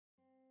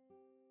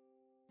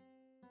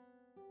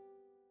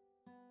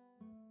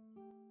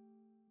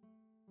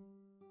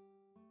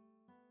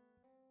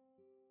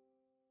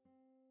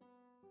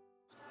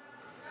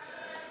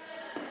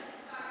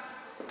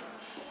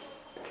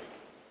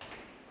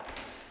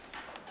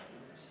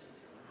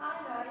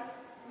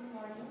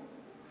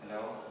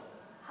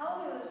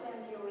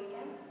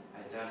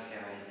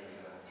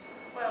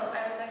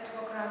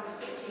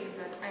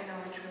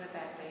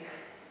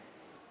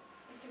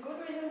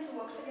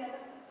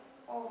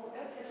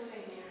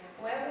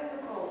Where will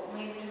we go?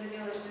 Maybe to the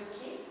village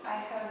Luki? I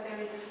heard there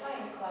is a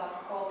flying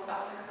club called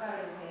after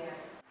Gagarin there.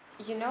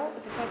 You know,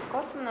 the first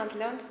cosmonaut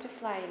learned to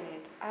fly in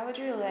it. I would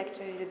really like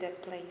to visit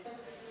that place.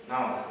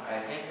 No, I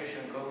think we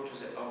should go to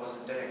the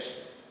opposite direction.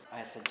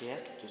 I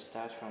suggest to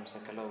start from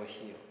Sokolova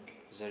Hill.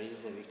 There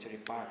is the Victory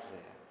Park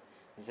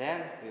there.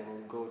 Then we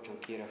will go to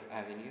Kirov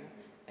Avenue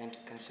and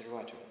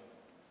Conservatory.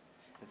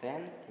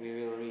 Then we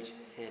will reach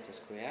Theatre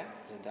Square,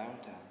 the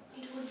downtown.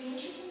 It would be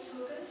interesting to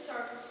look at the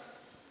circus.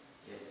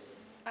 Yes.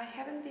 I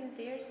haven't been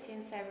there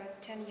since I was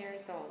 10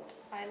 years old.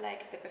 I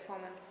like the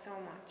performance so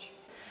much.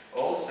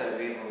 Also,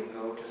 we will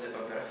go to the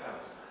opera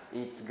house.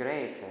 It's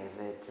great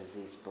that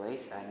these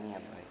places are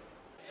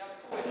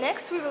nearby.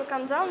 Next we will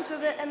come down to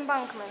the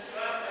embankment.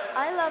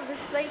 I love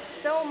this place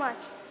so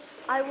much.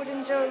 I would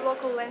enjoy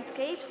local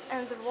landscapes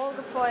and the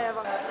Volga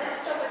forever.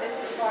 Let's stop at the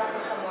city park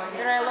in Hamon.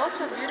 There are lots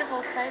of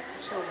beautiful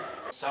sights too.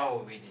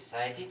 So we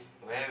decided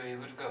where we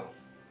would go.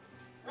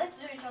 Let's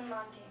do it on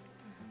Monday.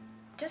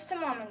 Just a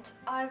moment.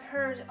 I've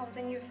heard of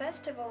the new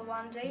festival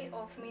One Day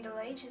of Middle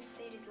Ages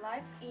Cities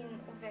Life in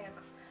Uveg.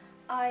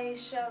 I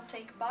shall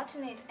take part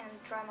in it and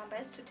try my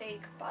best to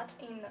take part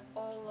in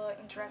all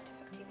interactive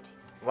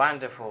activities.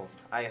 Wonderful!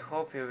 I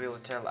hope you will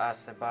tell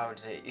us about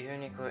the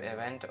unique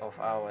event of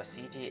our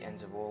city and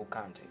the whole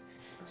country.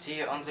 See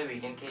you on the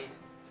weekend, Kate.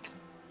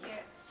 Yeah,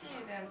 see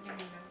you then,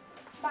 Irina.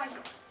 Bye!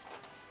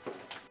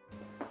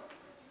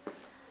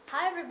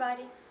 Hi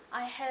everybody!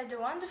 I had a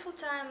wonderful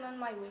time on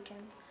my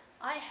weekend.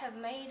 I have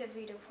made a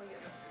video for you.